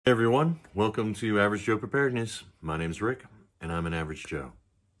Hey everyone, welcome to Average Joe Preparedness. My name's Rick, and I'm an Average Joe.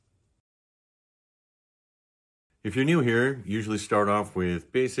 If you're new here, usually start off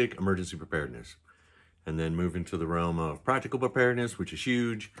with basic emergency preparedness, and then move into the realm of practical preparedness, which is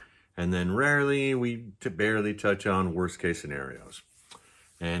huge, and then rarely we barely touch on worst case scenarios.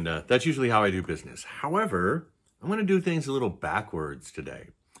 And that's usually how I do business. However, I'm going to do things a little backwards today.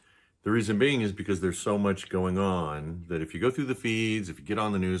 The reason being is because there's so much going on that if you go through the feeds, if you get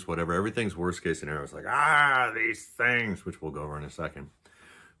on the news, whatever, everything's worst case scenario. It's like, these things, which we'll go over in a second.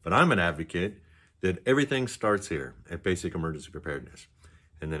 But I'm an advocate that everything starts here at basic emergency preparedness.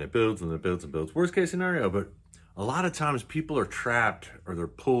 And then it builds and it builds and builds. Worst case scenario, but a lot of times people are trapped or they're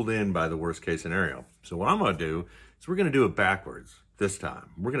pulled in by the worst case scenario. So what I'm going to do is we're going to do it backwards this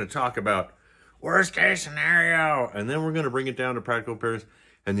time. We're going to talk about worst case scenario, and then we're going to bring it down to practical preparedness.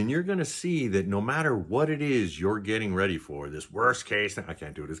 And then you're going to see that no matter what it is you're getting ready for, this worst case, I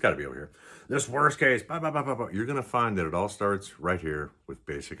can't do it, it's got to be over here. This worst case, you're going to find that it all starts right here with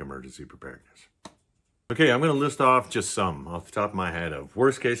basic emergency preparedness. Okay, I'm going to list off just some off the top of my head of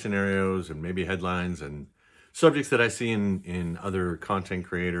worst case scenarios and maybe headlines and subjects that I see in other content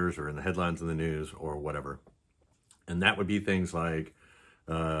creators or in the headlines in the news or whatever. And that would be things like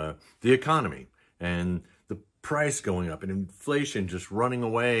the economy and the price going up and inflation just running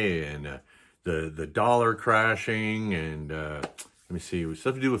away and the dollar crashing and let me see,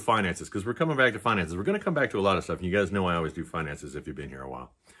 stuff to do with finances, because we're coming back to finances. We're going to come back to a lot of stuff. And you guys know I always do finances if you've been here a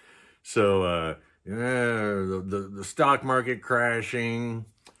while. So the stock market crashing,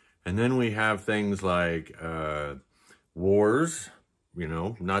 and then we have things like wars, you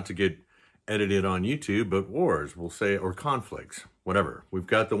know, not to get edited on YouTube, but wars, we'll say, or conflicts, whatever. We've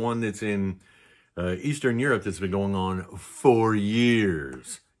got the one that's in Eastern Europe that's been going on for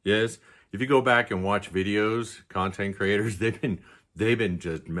years. Yes, if you go back and watch videos, content creators, they've been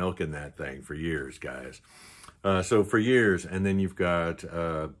just milking that thing for years, guys. So for years, and then you've got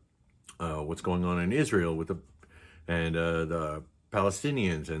what's going on in Israel with the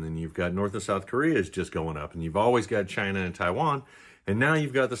Palestinians, and then you've got North and South Korea is just going up, and you've always got China and Taiwan, and now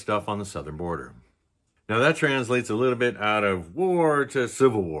you've got the stuff on the southern border. Now that translates a little bit out of war to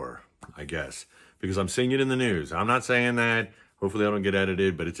civil war, I guess, because I'm seeing it in the news. I'm not saying that. Hopefully I don't get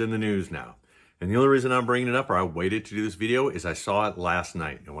edited, but it's in the news now. And the only reason I'm bringing it up, or I waited to do this video, is I saw it last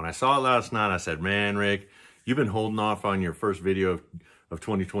night. And when I saw it last night, I said, man, Rick, you've been holding off on your first video of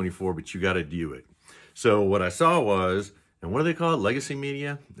 2024, but you got to do it. So what I saw was, and what do they call it? Legacy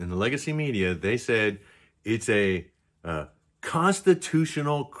media? In the legacy media, they said it's a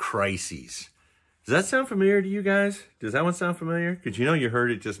constitutional crisis. Does that sound familiar to you guys? Does that one sound familiar? Because you know you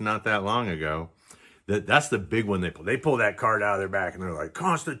heard it just not that long ago. That's the big one they pull. They pull that card out of their back and they're like,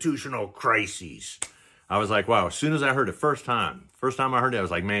 constitutional crises. I was like, wow, as soon as I heard it first time I heard it, I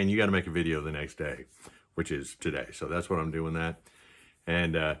was like, man, you got to make a video the next day, which is today. So that's what I'm doing that.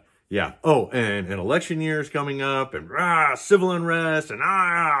 And yeah. Oh, and an election year is coming up and civil unrest and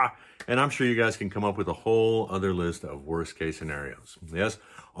I'm sure you guys can come up with a whole other list of worst case scenarios. Yes.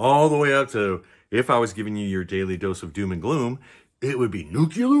 All the way up to, if I was giving you your daily dose of doom and gloom, it would be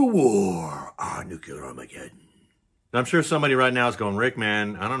nuclear war. Nuclear Armageddon. I'm sure somebody right now is going, Rick,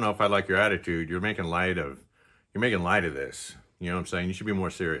 man, I don't know if I like your attitude. You're making light of this. You know what I'm saying? You should be more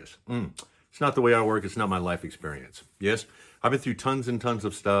serious. It's not the way I work. It's not my life experience. Yes, I've been through tons and tons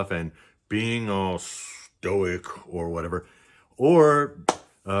of stuff, and being all stoic or whatever, or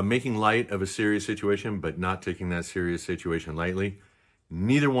making light of a serious situation, but not taking that serious situation lightly,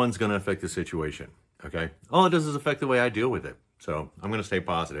 neither one's going to affect the situation. Okay. All it does is affect the way I deal with it. So I'm going to stay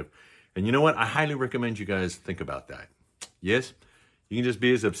positive. And you know what? I highly recommend you guys think about that. Yes, you can just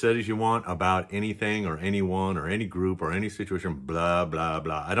be as upset as you want about anything or anyone or any group or any situation, blah, blah,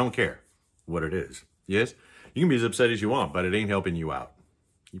 blah. I don't care what it is. Yes, you can be as upset as you want, but it ain't helping you out.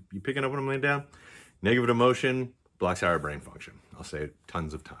 You picking up what I'm laying down? Negative emotion blocks higher brain function. I'll say it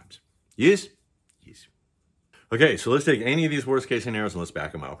tons of times. Yes? Yes. Okay, so let's take any of these worst case scenarios and let's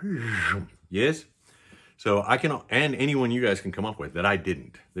back them out. Yes? So I can, and anyone you guys can come up with that I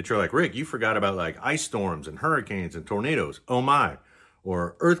didn't, that you're like, Rick, you forgot about like ice storms and hurricanes and tornadoes. Oh my.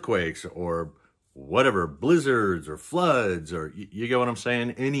 Or earthquakes or whatever, blizzards or floods, or you get what I'm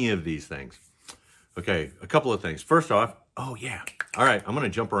saying? Any of these things. Okay, a couple of things. First off, oh yeah. All right, I'm going to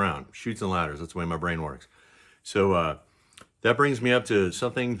jump around. Chutes and ladders. That's the way my brain works. So that brings me up to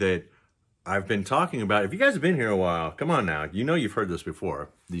something that I've been talking about. If you guys have been here a while, come on now. You know you've heard this before,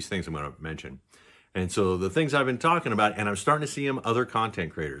 these things I'm going to mention. And so the things I've been talking about, and I'm starting to see them other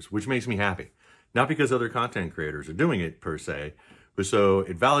content creators, which makes me happy. Not because other content creators are doing it per se, but so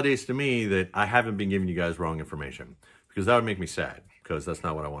it validates to me that I haven't been giving you guys wrong information, because that would make me sad. because that's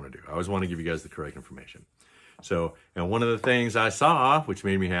not what I want to do. I always want to give you guys the correct information. So, and one of the things I saw, which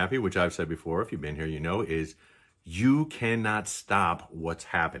made me happy, which I've said before, if you've been here, you know, is you cannot stop what's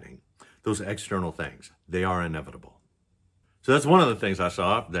happening. Those external things, they are inevitable. So that's one of the things I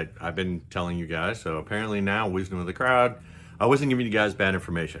saw that I've been telling you guys. So apparently now, wisdom of the crowd, I wasn't giving you guys bad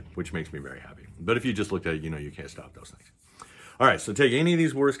information, which makes me very happy. But if you just looked at it, you know you can't stop those things. All right, so take any of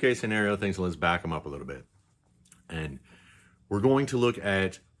these worst case scenario things and let's back them up a little bit. And we're going to look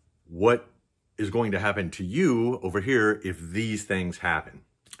at what is going to happen to you over here if these things happen.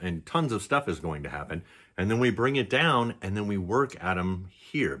 And tons of stuff is going to happen. And then we bring it down and then we work at them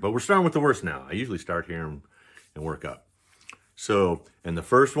here. But we're starting with the worst now. I usually start here and work up. So, and the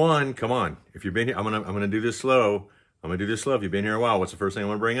first one, come on. If you've been here, I'm gonna do this slow. I'm gonna do this slow. If you've been here a while, what's the first thing I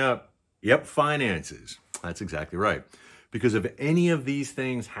want to bring up? Yep, finances. That's exactly right. Because if any of these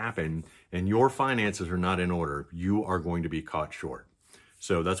things happen and your finances are not in order, you are going to be caught short.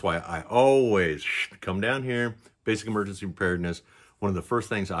 So that's why I always come down here, basic emergency preparedness. One of the first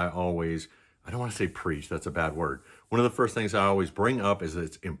things I don't want to say preach, that's a bad word. One of the first things I always bring up is that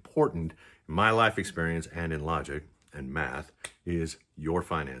it's important in my life experience and in logic and math is your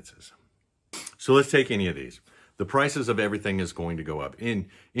finances. So let's take any of these. The prices of everything is going to go up.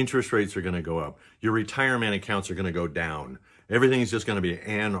 Interest rates are going to go up. Your retirement accounts are going to go down. Everything's just going to be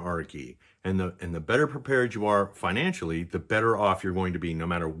anarchy. And the better prepared you are financially, the better off you're going to be no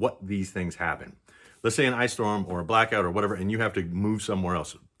matter what these things happen. Let's say an ice storm or a blackout or whatever, and you have to move somewhere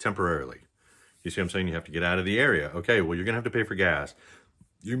else temporarily. You see what I'm saying? You have to get out of the area. Okay, well, you're going to have to pay for gas.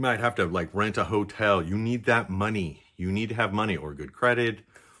 You might have to like rent a hotel. You need that money. You need to have money or good credit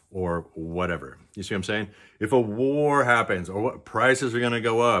or whatever. You see what I'm saying? If a war happens or what prices are going to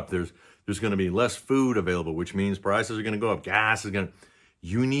go up, there's going to be less food available, which means prices are going to go up. Gas is going to,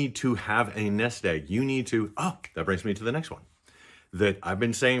 you need to have a nest egg. You need to, oh, that brings me to the next one that I've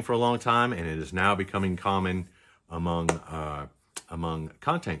been saying for a long time, and it is now becoming common among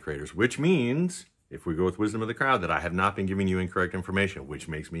content creators, which means if we go with wisdom of the crowd, that I have not been giving you incorrect information, which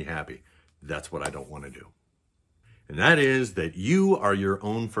makes me happy. That's what I don't want to do. And that is that you are your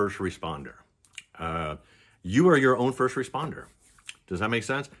own first responder. You are your own first responder. Does that make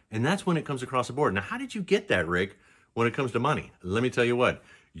sense? And that's when it comes across the board. Now, how did you get that, Rick, when it comes to money? Let me tell you what.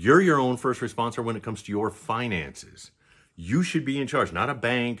 You're your own first responder when it comes to your finances. You should be in charge, not a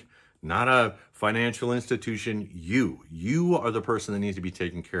bank, not a financial institution. You are the person that needs to be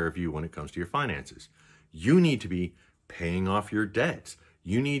taking care of you when it comes to your finances. You need to be paying off your debts.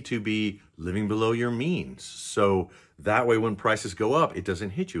 You need to be living below your means. So that way when prices go up, it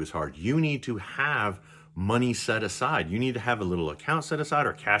doesn't hit you as hard. You need to have money set aside. You need to have a little account set aside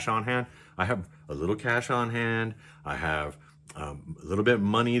or cash on hand. I have a little cash on hand. I have a little bit of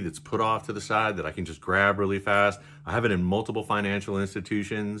money that's put off to the side that I can just grab really fast. I have it in multiple financial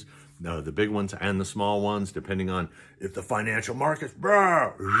institutions, the big ones and the small ones, depending on if the financial markets,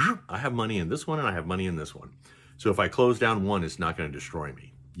 I have money in this one and I have money in this one. So if I close down one, it's not going to destroy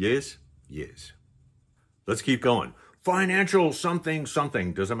me. Yes? Yes. Let's keep going. Financial something,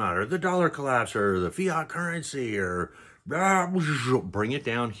 doesn't matter. The dollar collapse or the fiat currency or bring it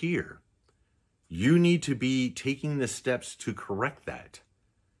down here. You need to be taking the steps to correct that.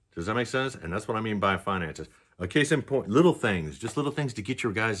 Does that make sense? And that's what I mean by finances. A case in point, little things, just little things to get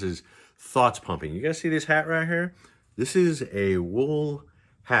your guys' thoughts pumping. You guys see this hat right here? This is a wool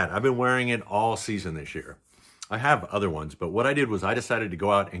hat. I've been wearing it all season this year. I have other ones, but what I did was I decided to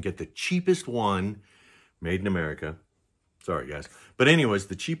go out and get the cheapest one made in America. Sorry, guys. But anyways,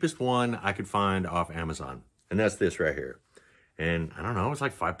 the cheapest one I could find off Amazon. And that's this right here. And I don't know, it was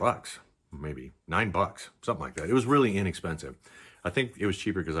like $5, maybe $9, something like that. It was really inexpensive. I think it was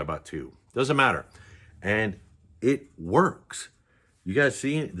cheaper because I bought two. Doesn't matter. And it works. You guys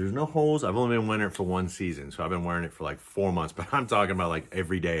see, there's no holes. I've only been wearing it for one season, so I've been wearing it for like 4 months, but I'm talking about like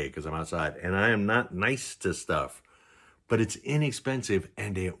every day because I'm outside. And I am not nice to stuff, but it's inexpensive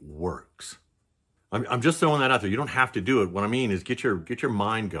and it works. I'm just throwing that out there. You don't have to do it. What I mean is get your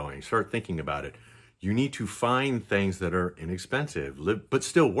mind going. Start thinking about it. You need to find things that are inexpensive, but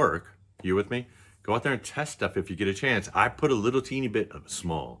still work. You with me? Go out there and test stuff if you get a chance. I put a little teeny bit of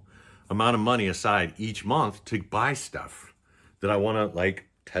small amount of money aside each month to buy stuff that I want to like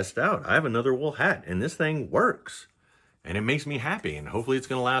test out. I have another wool hat and this thing works and it makes me happy. And hopefully it's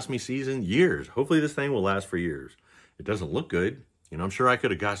going to last me years. Hopefully this thing will last for years. It doesn't look good. You know, I'm sure I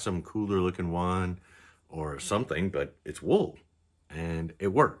could have got some cooler looking one or something, but it's wool and it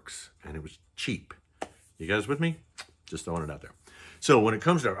works and it was cheap. You guys with me? Just throwing it out there. So when it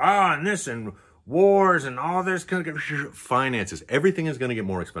comes to, and this and wars and all this kind of finances, everything is going to get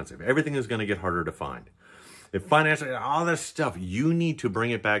more expensive. Everything is going to get harder to find. if finance, all this stuff, you need to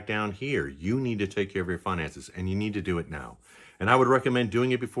bring it back down here. You need to take care of your finances, and you need to do it now. And I would recommend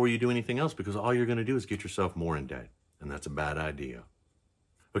doing it before you do anything else, because all you're going to do is get yourself more in debt, and that's a bad idea.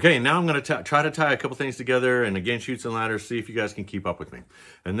 Okay, now I'm going to try to tie a couple things together, and again, chutes and ladders, see if you guys can keep up with me.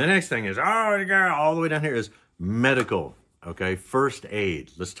 And the next thing is, all the way down here is medical, okay? First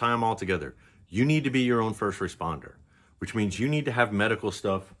aid. Let's tie them all together. You need to be your own first responder, which means you need to have medical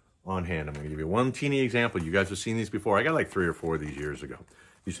stuff on hand. I'm going to give you one teeny example. You guys have seen these before. I got like 3 or 4 of these years ago.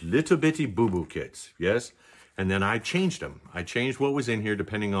 These little bitty boo-boo kits, yes? And then I changed them. I changed what was in here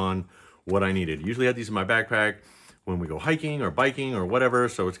depending on what I needed. Usually I had these in my backpack when we go hiking or biking or whatever.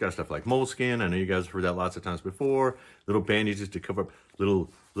 So it's got stuff like moleskin. I know you guys have heard that lots of times before. Little bandages to cover up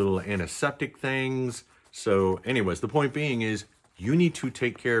little antiseptic things. So anyways, the point being is you need to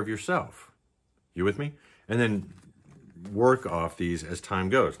take care of yourself. You with me? And then work off these as time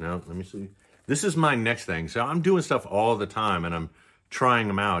goes. Now, let me see. This is my next thing. So I'm doing stuff all the time, and I'm trying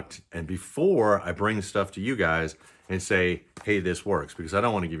them out. And before I bring stuff to you guys and say, hey, this works, because I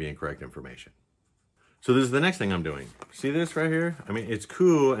don't want to give you incorrect information. So this is the next thing I'm doing. See this right here? I mean, it's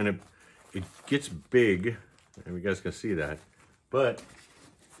cool, and it gets big, and you guys can see that. But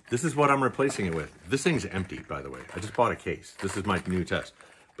this is what I'm replacing it with. This thing's empty, by the way. I just bought a case. This is my new test.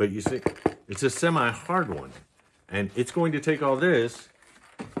 But you see, it's a semi-hard one. And it's going to take all this,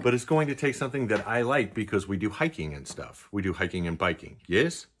 but it's going to take something that I like, because we do hiking and stuff. We do hiking and biking.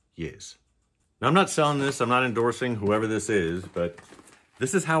 Yes? Yes. Now, I'm not selling this. I'm not endorsing whoever this is, but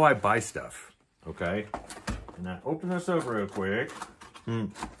this is how I buy stuff, okay? And I open this up real quick.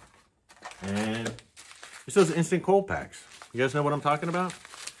 And it's those instant cold packs. You guys know what I'm talking about?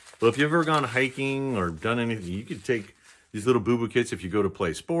 Well, if you've ever gone hiking or done anything, you could take these little boo-boo kits if you go to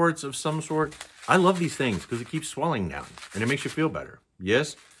play sports of some sort. I love these things because it keeps swelling down and it makes you feel better.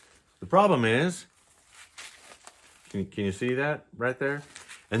 Yes? The problem is, can you see that right there?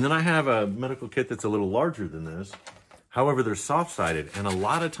 And then I have a medical kit that's a little larger than this. However, they're soft-sided. And a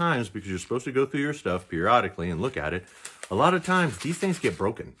lot of times, because you're supposed to go through your stuff periodically and look at it, a lot of times these things get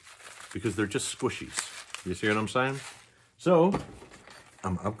broken because they're just squishies. You see what I'm saying? So,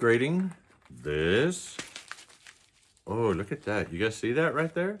 I'm upgrading this. Oh, look at that. You guys see that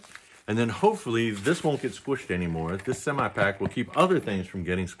right there? And then hopefully this won't get squished anymore. This semi-pack will keep other things from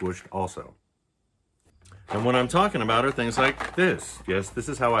getting squished also. And what I'm talking about are things like this. Yes, this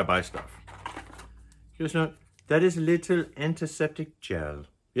is how I buy stuff. You guys know, that is little antiseptic gel.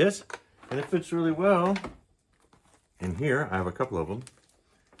 Yes? And it fits really well. And here, I have a couple of them.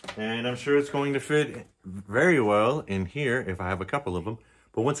 And I'm sure it's going to fit very well in here if I have a couple of them.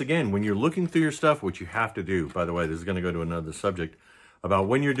 But once again, when you're looking through your stuff, what you have to do, by the way, this is going to go to another subject, about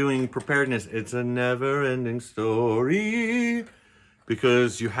when you're doing preparedness, it's a never-ending story,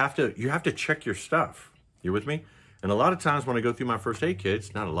 because you have to check your stuff. You with me? And a lot of times when I go through my first aid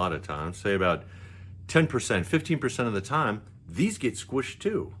kits, not a lot of times, say about 10%, 15% of the time, these get squished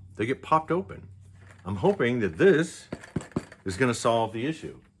too. They get popped open. I'm hoping that this is going to solve the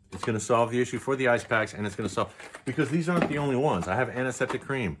issue. It's going to solve the issue for the ice packs, and it's going to solve, because these aren't the only ones. I have antiseptic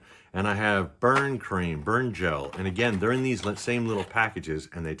cream, and I have burn cream, burn gel. And again, they're in these same little packages,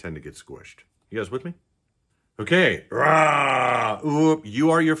 and they tend to get squished. You guys with me? Okay. Oop,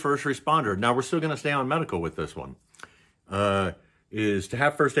 you are your first responder. Now, we're still going to stay on medical with this one. Is to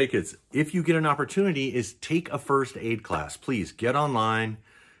have first aid kits. If you get an opportunity, is take a first aid class. Please get online,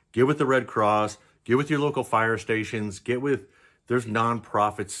 get with the Red Cross, get with your local fire stations, get with, there's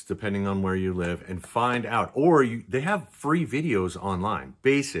nonprofits depending on where you live, and find out. Or they have free videos online,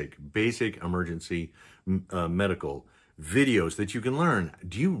 basic emergency medical videos that you can learn.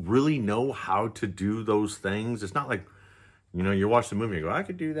 Do you really know how to do those things? It's not like, you know, you watch the movie and go, I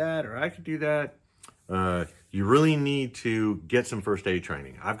could do that, or I could do that. You really need to get some first aid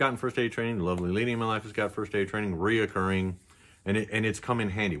training. I've gotten first aid training. The lovely lady in my life has got first aid training, reoccurring, and it's come in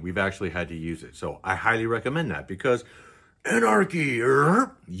handy. We've actually had to use it. So I highly recommend that, because anarchy,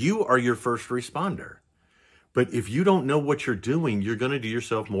 you are your first responder. But if you don't know what you're doing, you're going to do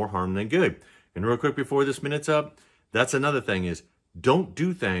yourself more harm than good. And real quick before this minute's up, that's another thing is, don't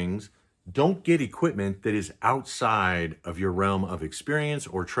do things, don't get equipment that is outside of your realm of experience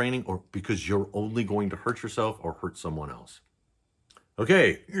or training, or because you're only going to hurt yourself or hurt someone else.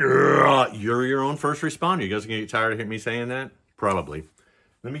 Okay, you're your own first responder. You guys are going to get tired of hearing me saying that? Probably.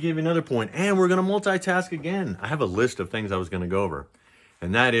 Let me give you another point, and we're going to multitask again. I have a list of things I was going to go over,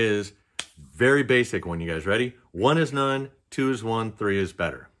 and that is very basic one. You guys ready? 1 is none, 2 is 1, 3 is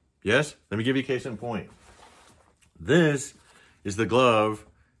better. Yes? Let me give you a case in point. This is the glove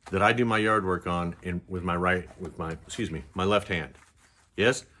that I do my yard work on with my left hand.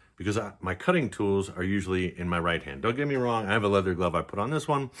 Yes? because my cutting tools are usually in my right hand. Don't get me wrong, I have a leather glove I put on this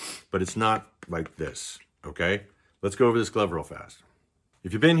one, but it's not like this, okay? Let's go over this glove real fast.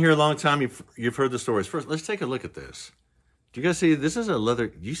 If you've been here a long time, you've heard the stories. First, let's take a look at this. Do you guys see, this is a leather,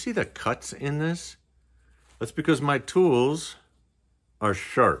 do you see the cuts in this? That's because my tools are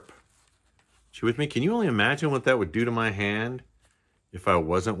sharp. You with me? Can you only imagine what that would do to my hand if I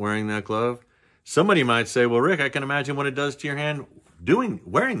wasn't wearing that glove? Somebody might say, well, Rick, I can imagine what it does to your hand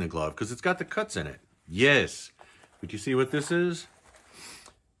wearing the glove because it's got the cuts in it. Yes. But you see what this is?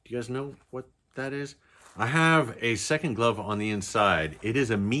 Do you guys know what that is? I have a second glove on the inside. It is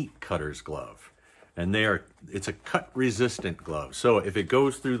a meat cutter's glove. And it's a cut resistant glove. So if it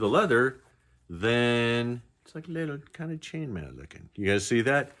goes through the leather, then it's like a little kind of chainmail looking. You guys see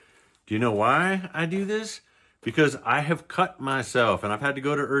that? Do you know why I do this? Because I have cut myself and I've had to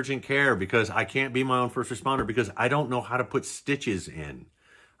go to urgent care because I can't be my own first responder because I don't know how to put stitches in.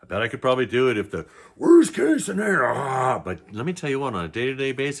 I bet I could probably do it if the worst case scenario, but let me tell you what, on a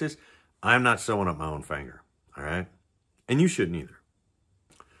day-to-day basis, I'm not sewing up my own finger, all right? And you shouldn't either.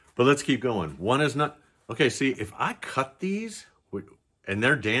 But let's keep going. One is not, okay, see, if I cut these and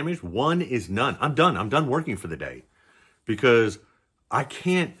they're damaged, one is none. I'm done. I'm done working for the day because I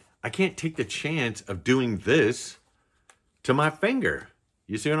can't take the chance of doing this to my finger.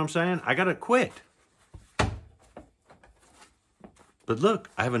 You see what I'm saying? I gotta quit. But look,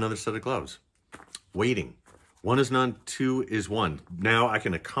 I have another set of gloves. Waiting. One is none, two is one. Now I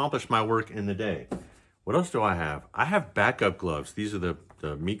can accomplish my work in the day. What else do I have? I have backup gloves. These are the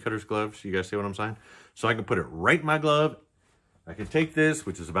meat cutter's gloves. You guys see what I'm saying? So I can put it right in my glove. I can take this,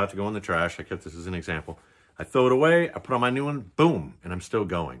 which is about to go in the trash. I kept this as an example. I throw it away. I put on my new one. Boom. And I'm still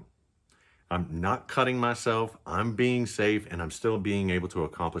going. I'm not cutting myself. I'm being safe, and I'm still being able to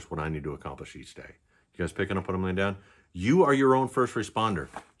accomplish what I need to accomplish each day. You guys picking up what I'm laying down? You are your own first responder.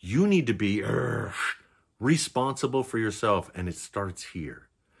 You need to be responsible for yourself, and it starts here.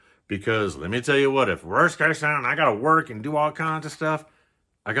 Because let me tell you what, if worst case scenario, I got to work and do all kinds of stuff,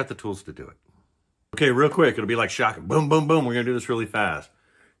 I got the tools to do it. Okay, real quick, it'll be like shocking. Boom, boom, boom. We're going to do this really fast.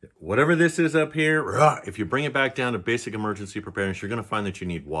 Whatever this is up here, if you bring it back down to basic emergency preparedness, you're going to find that you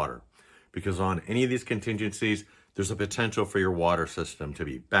need water. Because on any of these contingencies, there's a potential for your water system to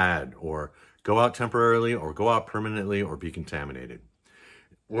be bad or go out temporarily or go out permanently or be contaminated.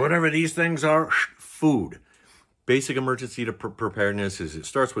 Whatever these things are, food. Basic emergency to preparedness is it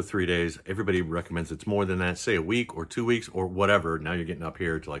starts with 3 days. Everybody recommends it's more than that. Say a week or 2 weeks or whatever. Now you're getting up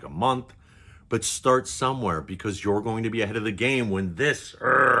here to like a month. But start somewhere because you're going to be ahead of the game when this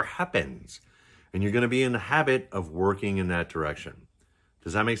happens. And you're going to be in the habit of working in that direction.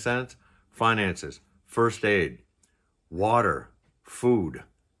 Does that make sense? Finances, first aid, water, food,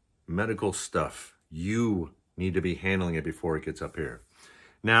 medical stuff. You need to be handling it before it gets up here.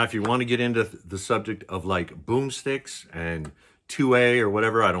 Now, if you want to get into the subject of like boomsticks and 2A or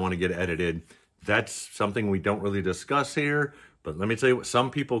whatever, I don't want to get edited. That's something we don't really discuss here. But let me tell you what,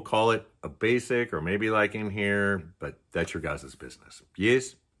 some people call it a basic or maybe like in here, but that's your guys' business.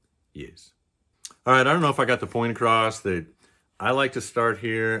 Yes? Yes. All right, I don't know if I got the point across that I like to start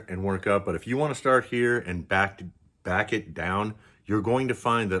here and work up, but if you want to start here and back it down, you're going to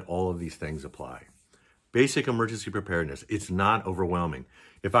find that all of these things apply. Basic emergency preparedness, it's not overwhelming.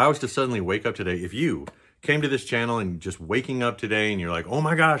 If I was to suddenly wake up today, if you came to this channel and just waking up today and you're like, oh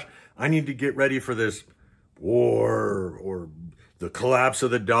my gosh, I need to get ready for this war or the collapse of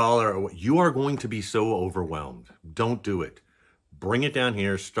the dollar, you are going to be so overwhelmed. Don't do it. Bring it down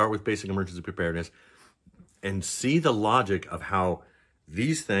here, start with basic emergency preparedness, and see the logic of how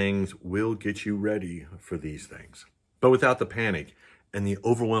these things will get you ready for these things. But without the panic and the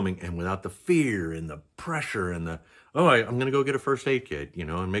overwhelming and without the fear and the pressure and the, oh, I'm going to go get a first aid kit, you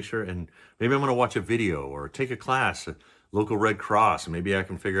know, and make sure, and maybe I'm going to watch a video or take a class at local Red Cross, and maybe I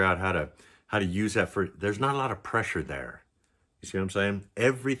can figure out how to use that for, there's not a lot of pressure there. You see what I'm saying?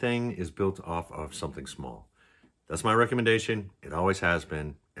 Everything is built off of something small. That's my recommendation. It always has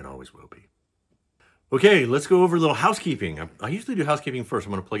been. It always will be. Okay, let's go over a little housekeeping. I usually do housekeeping first.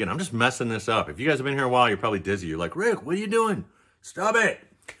 I'm going to plug in. I'm just messing this up. If you guys have been here a while, you're probably dizzy. You're like, Rick, what are you doing? Stop it.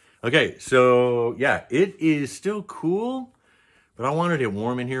 Okay, so yeah, it is still cool, but I wanted it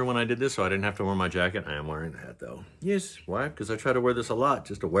warm in here when I did this, so I didn't have to wear my jacket. I am wearing that though. Yes, why? Because I try to wear this a lot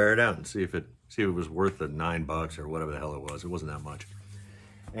just to wear it out and see if it was worth the $9 or whatever the hell it was. It wasn't that much.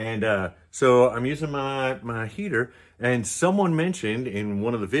 And so I'm using my heater, and someone mentioned in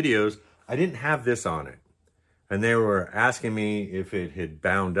one of the videos, I didn't have this on it. And they were asking me if it had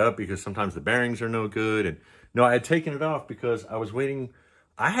bound up because sometimes the bearings are no good. And no, I had taken it off because I was waiting.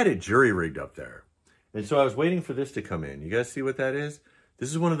 I had it jury rigged up there. And so I was waiting for this to come in. You guys see what that is? This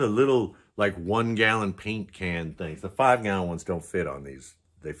is one of the little, like 1 gallon paint can things. The 5 gallon ones don't fit on these.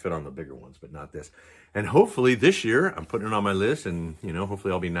 They fit on the bigger ones, but not this. And hopefully this year, I'm putting it on my list, and you know,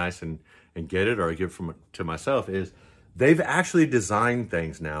 hopefully I'll be nice and get it, or I give it to myself, is they've actually designed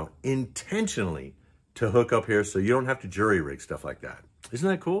things now intentionally to hook up here so you don't have to jury rig stuff like that. Isn't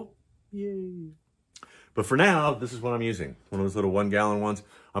that cool? Yay. But for now, this is what I'm using. One of those little 1 gallon ones.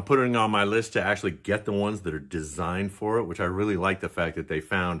 I'm putting it on my list to actually get the ones that are designed for it, which I really like the fact that they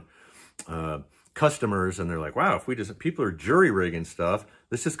found customers and they're like, wow, if we just, people are jury rigging stuff,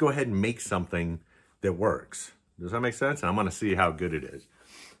 let's just go ahead and make something that works. Does that make sense? And I'm gonna see how good it is.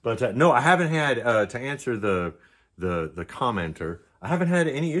 But no, I haven't had, to answer the commenter, I haven't had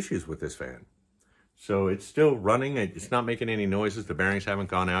any issues with this fan. So it's still running. It's not making any noises. The bearings haven't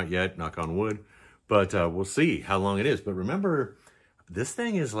gone out yet, knock on wood. But we'll see how long it is. But remember, this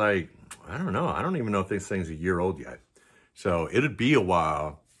thing is like, I don't know. I don't even know if this thing's a year old yet. So it'll be a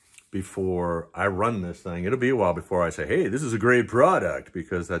while before I run this thing. It'll be a while before I say, hey, this is a great product,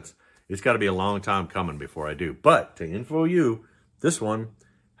 because it's got to be a long time coming before I do. But to info you, this one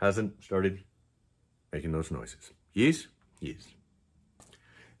hasn't started making those noises. Yes? Yes.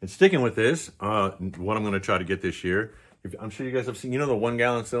 And sticking with this, what I'm going to try to get this year, I'm sure you guys have seen, you know, the 1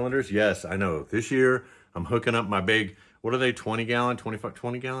 gallon cylinders? Yes, I know. This year, I'm hooking up my big, what are they, 20 gallon,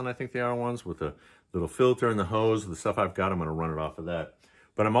 20 gallon, I think they are ones, with the little filter and the hose. The stuff I've got, I'm going to run it off of that.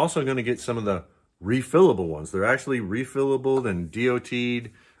 But I'm also going to get some of the refillable ones. They're actually refillable and DOT'd,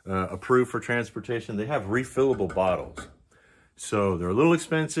 approved for transportation. They have refillable bottles. So they're a little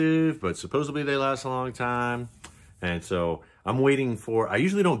expensive, but supposedly they last a long time. And so I'm waiting for, I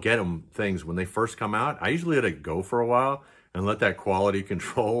usually don't get them things when they first come out. I usually let it go for a while and let that quality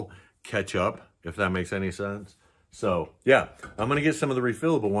control catch up, if that makes any sense. So yeah, I'm going to get some of the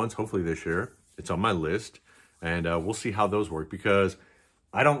refillable ones, hopefully this year. It's on my list, and we'll see how those work, because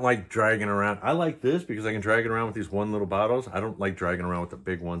I don't like dragging around. I like this because I can drag it around with these one little bottles. I don't like dragging around with the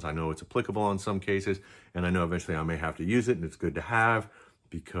big ones. I know it's applicable in some cases, and I know eventually I may have to use it, and it's good to have,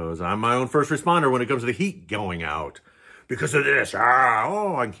 because I'm my own first responder when it comes to the heat going out. Because of this,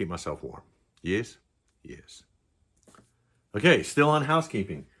 I can keep myself warm. Yes, yes. Okay, still on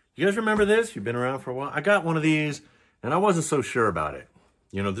housekeeping. You guys remember this? You've been around for a while. I got one of these, and I wasn't so sure about it.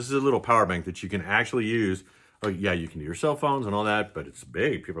 You know, this is a little power bank that you can actually use. Oh, yeah, you can do your cell phones and all that, but it's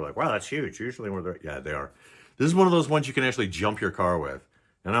big. People are like, wow, that's huge. Usually where they're, yeah, they are. This is one of those ones you can actually jump your car with.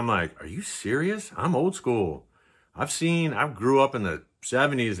 And I'm like, are you serious? I'm old school. I grew up in the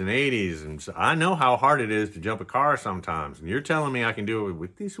 70s and 80s, and so I know how hard it is to jump a car sometimes. And you're telling me I can do it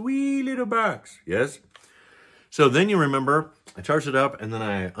with this wee little box, yes? So then you remember, I charged it up, and then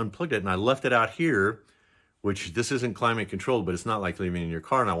I unplugged it, and I left it out here, which this isn't climate controlled, but it's not like leaving it in your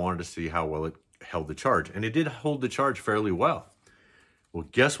car, and I wanted to see how well it held the charge. And it did hold the charge fairly well. Well,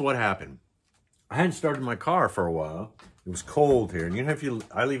 guess what happened? I hadn't started my car for a while. It was cold here, and you know, if you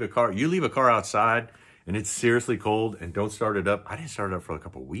leave a car outside, and it's seriously cold, and don't start it up. I didn't start it up for a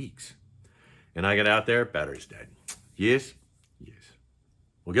couple weeks. And I get out there, battery's dead. Yes, yes.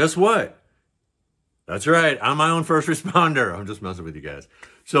 Well, guess what? That's right, I'm my own first responder. I'm just messing with you guys.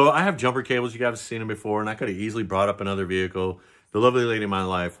 So I have jumper cables, you guys have seen them before, and I could have easily brought up another vehicle. The lovely lady in my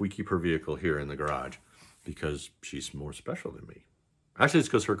life, we keep her vehicle here in the garage because she's more special than me. Actually, it's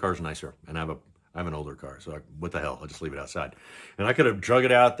because her car's nicer, and I have an older car, so what the hell, I'll just leave it outside. And I could have drug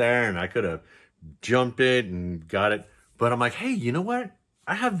it out there, and I could have jumped it and got it. But I'm like, hey, you know what?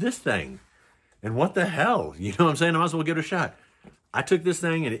 I have this thing. And what the hell? You know what I'm saying? I might as well give it a shot. I took this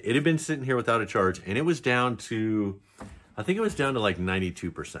thing, and it had been sitting here without a charge, and it was down to, I think it was down to like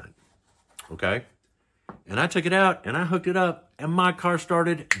 92%. Okay? And I took it out, and I hooked it up, and my car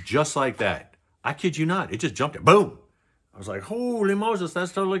started just like that. I kid you not. It just jumped it. Boom. I was like, holy Moses,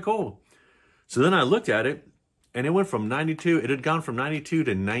 that's totally cool. So then I looked at it, and it went from 92. It had gone from 92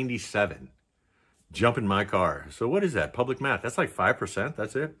 to 97. Jumping my car. So what is that? Public math. That's like 5%.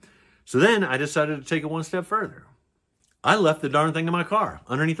 That's it. So then I decided to take it one step further. I left the darn thing in my car,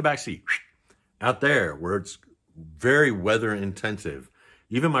 underneath the back seat, out there where it's very weather intensive.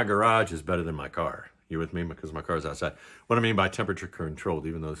 Even my garage is better than my car. You with me? Because my car's outside. What I mean by temperature controlled,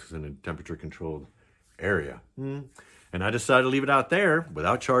 even though this is in a temperature controlled area. And I decided to leave it out there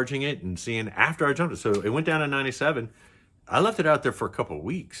without charging it and seeing after I jumped it. So it went down to 97. I left it out there for a couple of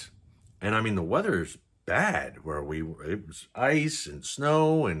weeks. And I mean, the weather's bad where it was ice and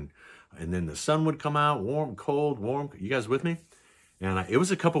snow, and then the sun would come out, warm, cold, warm. You guys with me? And it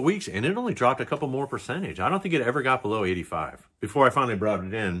was a couple weeks, and it only dropped a couple more percentage. I don't think it ever got below 85. Before I finally brought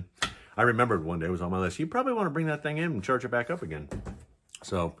it in, I remembered one day it was on my list. You probably want to bring that thing in and charge it back up again.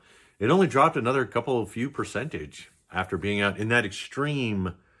 So it only dropped another few percentage. after being out in that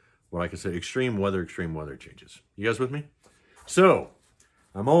extreme, well, I can say extreme weather changes. You guys with me? So,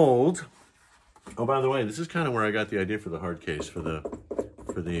 I'm old. Oh, by the way, this is kind of where I got the idea for the hard case, for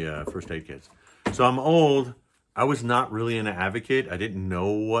the first aid kits. So I'm old. I was not really an advocate. I didn't know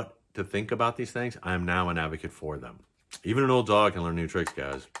what to think about these things. I am now an advocate for them. Even an old dog can learn new tricks,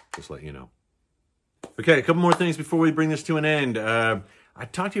 guys. Just let you know. Okay, a couple more things before we bring this to an end. I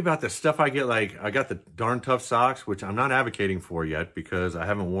talked to you about the stuff I get, like I got the darn tough socks, which I'm not advocating for yet because I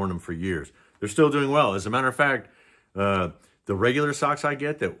haven't worn them for years. They're still doing well. As a matter of fact, the regular socks I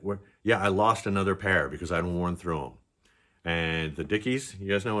get that were, I lost another pair because I hadn't worn through them. And the Dickies,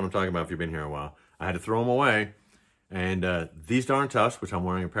 you guys know what I'm talking about if you've been here a while. I had to throw them away. And these darn toughs, which I'm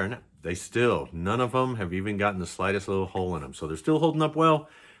wearing a pair now, they still, none of them have even gotten the slightest little hole in them. So they're still holding up well.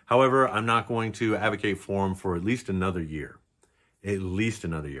 However, I'm not going to advocate for them for at least another year. At least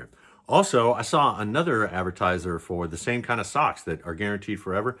another year. Also, I saw another advertiser for the same kind of socks that are guaranteed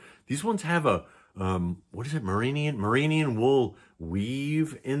forever. These ones have a, what is it, Merinian wool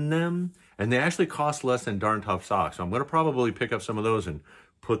weave in them. And they actually cost less than darn tough socks. So I'm going to probably pick up some of those and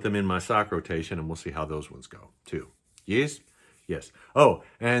put them in my sock rotation, and we'll see how those ones go too. Yes? Yes. Oh,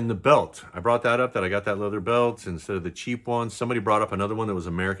 and the belt. I brought that up, that I got that leather belt instead of the cheap one. Somebody brought up another one that was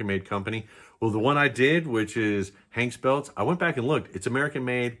American-made company. Well, the one I did, which is Hank's belts, I went back and looked. It's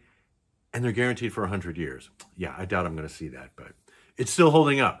American-made, and they're guaranteed for 100 years. Yeah, I doubt I'm going to see that, but it's still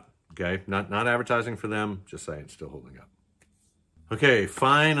holding up, okay? Not advertising for them, just saying it's still holding up. Okay,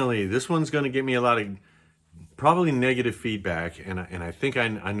 finally, this one's going to give me a lot of probably negative feedback, and I think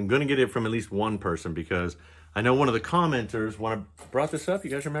I'm going to get it from at least one person because I know one of the commenters, when I brought this up,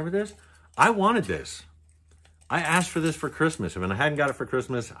 you guys remember this? I wanted this. I asked for this for Christmas. If I hadn't got it for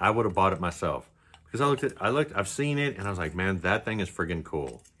Christmas, I would have bought it myself. Because I've seen it, and I was like, man, that thing is friggin'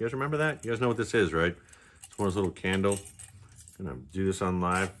 cool. You guys remember that? You guys know what this is, right? It's one of those little candle. I'm gonna do this on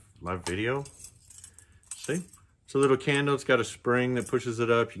live video. See? It's a little candle. It's got a spring that pushes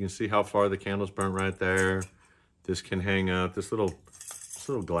it up. You can see how far the candle's burnt right there. This can hang up. This little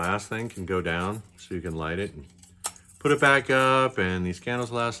glass thing can go down so you can light it and put it back up, and these candles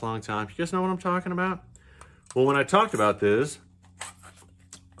last a long time. You guys know what I'm talking about? Well, when I talked about this,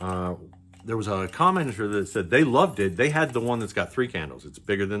 there was a commenter that said they loved it. They had the one that's got 3 candles. It's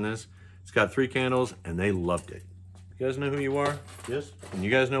bigger than this. It's got 3 candles, and they loved it. You guys know who you are? Yes? And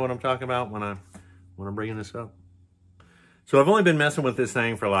you guys know what I'm talking about when I'm bringing this up? So I've only been messing with this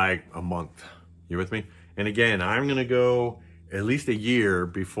thing for like a month. You with me? And again, I'm going to go at least a year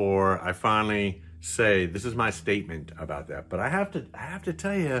before I finally say this is my statement about that. But I have to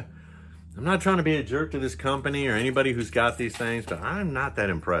tell you, I'm not trying to be a jerk to this company or anybody who's got these things, but I'm not that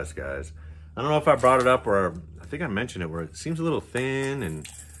impressed, guys. I don't know if I brought it up, or I think I mentioned it, where it seems a little thin, and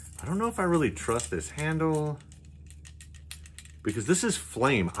I don't know if I really trust this handle because this is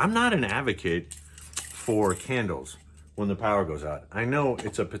flame. I'm not an advocate for candles when the power goes out. I know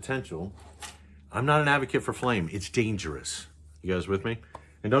it's a potential. I'm not an advocate for flame. It's dangerous. You guys with me?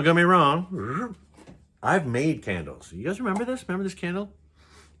 And don't get me wrong, I've made candles. You guys remember this? Remember this candle?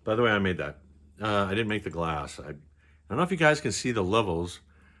 By the way, I made that. I didn't make the glass. I don't know if you guys can see the levels.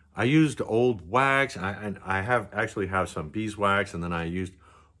 I used old wax. I actually have some beeswax, and then I used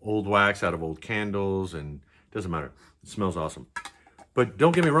old wax out of old candles, and it doesn't matter. It smells awesome. But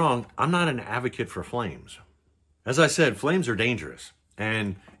don't get me wrong, I'm not an advocate for flames. As I said, flames are dangerous.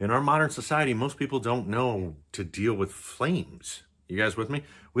 And in our modern society, most people don't know to deal with flames. You guys with me?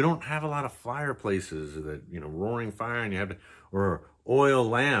 We don't have a lot of fireplaces that, roaring fire, and you have to, or oil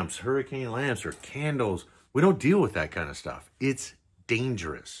lamps, hurricane lamps, or candles. We don't deal with that kind of stuff. It's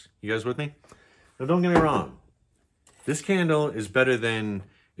dangerous. You guys with me? Now, don't get me wrong. This candle is better than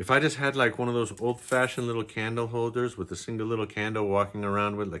if I just had like one of those old-fashioned little candle holders with a single little candle walking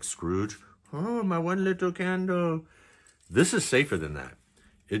around with, like Scrooge. Oh, my one little candle. This is safer than that.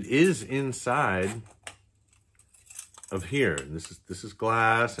 It is inside of here. And this is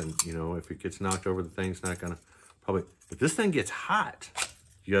glass, and if it gets knocked over, the thing's not gonna probably. But this thing gets hot.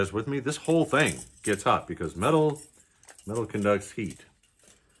 You guys with me? This whole thing gets hot because metal conducts heat.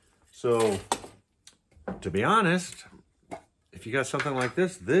 So, to be honest, if you got something like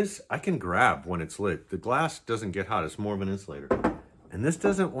this I can grab when it's lit. The glass doesn't get hot. It's more of an insulator. And this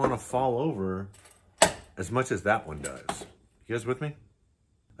doesn't want to fall over as much as that one does. You guys with me?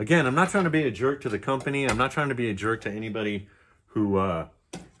 Again, I'm not trying to be a jerk to the company. I'm not trying to be a jerk to anybody who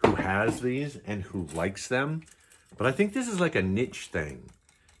has these and who likes them. But I think this is like a niche thing.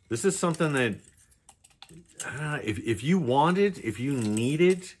 This is something that, if you want it, if you need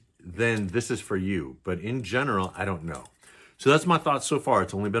it, then this is for you. But in general, I don't know. So that's my thoughts so far.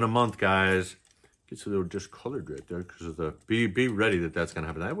 It's only been a month, guys. Gets a little discolored right there because of the, be ready that that's going to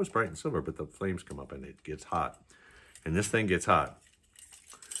happen. That was bright and silver, but the flames come up and it gets hot. And this thing gets hot.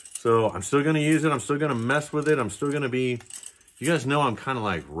 So I'm still going to use it. I'm still going to mess with it. I'm still going to be, you guys know I'm kind of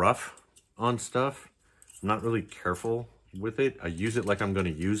like rough on stuff. I'm not really careful with it. I use it like I'm going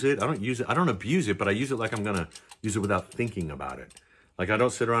to use it. I don't use it. I don't abuse it, but I use it like I'm going to use it without thinking about it. Like I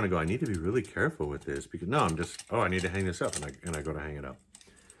don't sit around and go, I need to be really careful with this because no, I'm just, oh, I need to hang this up and I go to hang it up.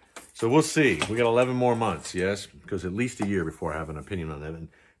 So we'll see. We got 11 more months, yes, because at least a year before I have an opinion on that.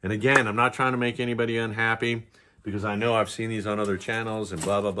 And again, I'm not trying to make anybody unhappy because I know I've seen these on other channels and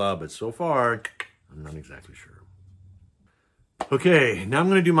blah, blah, blah. But so far, I'm not exactly sure. Okay, now I'm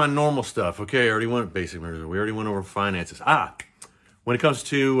going to do my normal stuff. Okay, I already went basic measures. We already went over finances. When it comes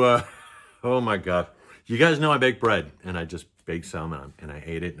to, oh my God. You guys know I bake bread, and I just baked some, and I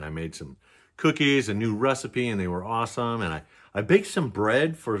ate it, and I made some cookies, a new recipe, and they were awesome. And I baked some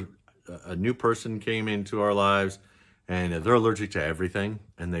bread for a new person came into our lives, and they're allergic to everything,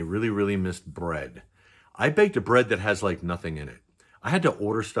 and they really, really missed bread. I baked a bread that has like nothing in it. I had to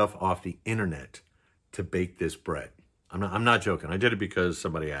order stuff off the internet to bake this bread. I'm not joking. I did it because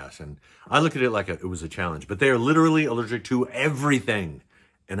somebody asked, and I looked at it like it was a challenge. But they are literally allergic to everything,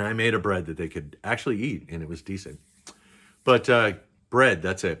 and I made a bread that they could actually eat, and it was decent. But bread,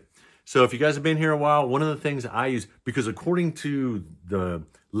 that's it. So if you guys have been here a while, one of the things I use, because according to the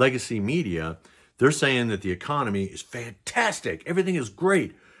legacy media, they're saying that the economy is fantastic. Everything is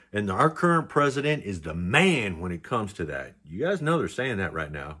great. And our current president is the man when it comes to that. You guys know they're saying that right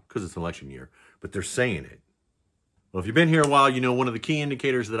now because it's election year, but they're saying it. Well, if you've been here a while, you know one of the key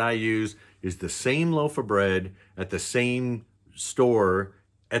indicators that I use is the same loaf of bread at the same store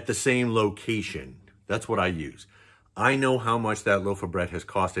at the same location. That's what I use. I know how much that loaf of bread has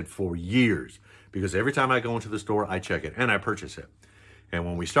costed for years because every time I go into the store, I check it and I purchase it. And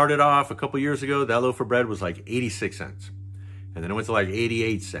when we started off a couple years ago, that loaf of bread was like 86 cents. And then it went to like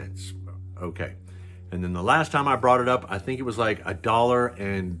 88 cents. Okay. And then the last time I brought it up, I think it was like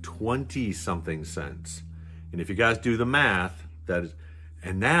 $1.20 something cents. And if you guys do the math, that is,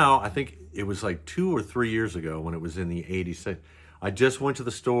 and now I think it was like 2 or 3 years ago when it was in the 80 cents. I just went to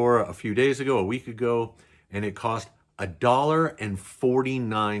the store a few days ago, a week ago, and it cost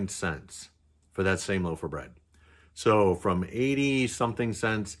 $1.49 for that same loaf of bread. So from 80 something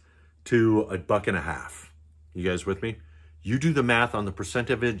cents to $1.50. You guys with me? You do the math on the percent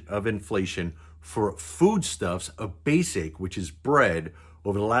of inflation for foodstuffs of basic, which is bread,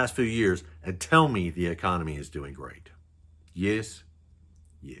 over the last few years, and tell me the economy is doing great. Yes,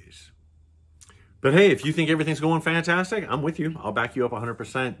 yes. But hey, if you think everything's going fantastic, I'm with you. I'll back you up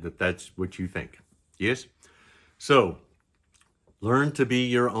 100% that that's what you think. Yes? So, learn to be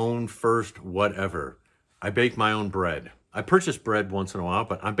your own first whatever. I bake my own bread. I purchase bread once in a while,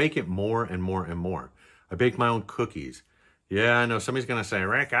 but I bake it more and more and more. I bake my own cookies. Yeah, I know somebody's going to say,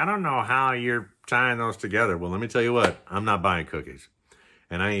 Rick, I don't know how you're tying those together. Well, let me tell you what, I'm not buying cookies.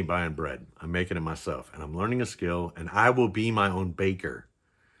 And I ain't buying bread. I'm making it myself. And I'm learning a skill. And I will be my own baker.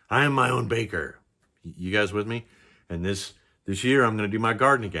 I am my own baker. You guys with me? And this year, I'm going to do my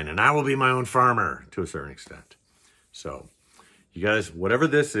garden again. And I will be my own farmer to a certain extent. So, you guys, whatever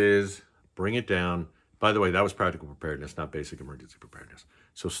this is, bring it down. By the way, that was practical preparedness, not basic emergency preparedness.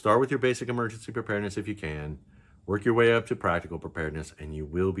 So start with your basic emergency preparedness if you can. Work your way up to practical preparedness. And you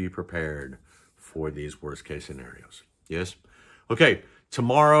will be prepared for these worst case scenarios. Yes? Okay.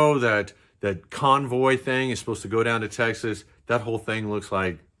 Tomorrow, that convoy thing is supposed to go down to Texas. That whole thing looks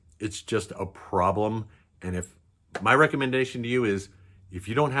like it's just a problem. And if my recommendation to you is, if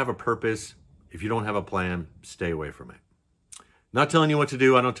you don't have a purpose, if you don't have a plan, stay away from it. Not telling you what to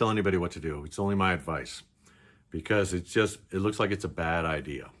do. I don't tell anybody what to do. It's only my advice because it looks like it's a bad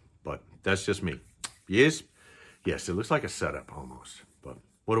idea. But that's just me. Yes? Yes, it looks like a setup almost. But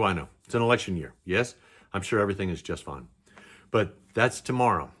what do I know? It's an election year. Yes? I'm sure everything is just fine. But that's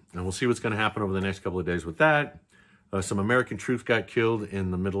tomorrow, and we'll see what's going to happen over the next couple of days with that. Some American troops got killed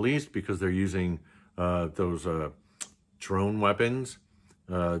in the Middle East because they're using those drone weapons.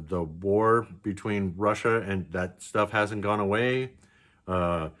 The war between Russia and that stuff hasn't gone away.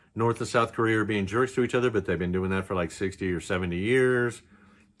 North and South Korea are being jerks to each other, but they've been doing that for like 60 or 70 years.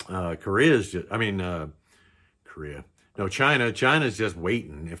 China's just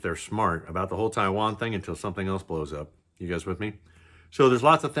waiting, if they're smart, about the whole Taiwan thing until something else blows up. You guys with me? So there's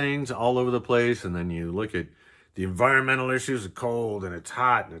lots of things all over the place, and then you look at the environmental issues of cold, and it's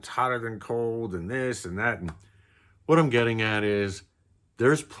hot, and it's hotter than cold, and this and that. And what I'm getting at is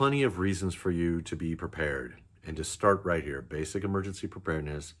there's plenty of reasons for you to be prepared and to start right here. Basic emergency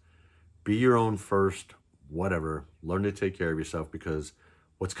preparedness. Be your own first whatever. Learn to take care of yourself because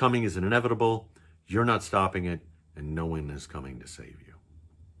what's coming is inevitable. You're not stopping it, and no one is coming to save you.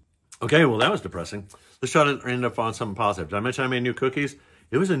 Okay, well, that was depressing. Let's try to end up on something positive. Did I mention I made new cookies?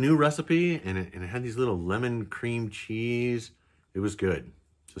 It was a new recipe, and it had these little lemon cream cheese. It was good,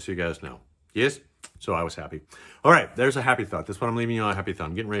 just so you guys know. Yes? So I was happy. All right, there's a happy thought. That's what I'm leaving you on, a happy thought.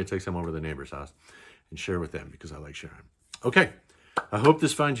 I'm getting ready to take some over to the neighbor's house and share with them because I like sharing. Okay, I hope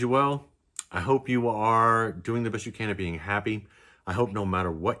this finds you well. I hope you are doing the best you can at being happy. I hope no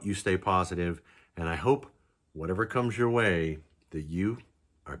matter what, you stay positive. And I hope whatever comes your way, that you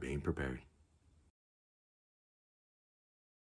are being prepared.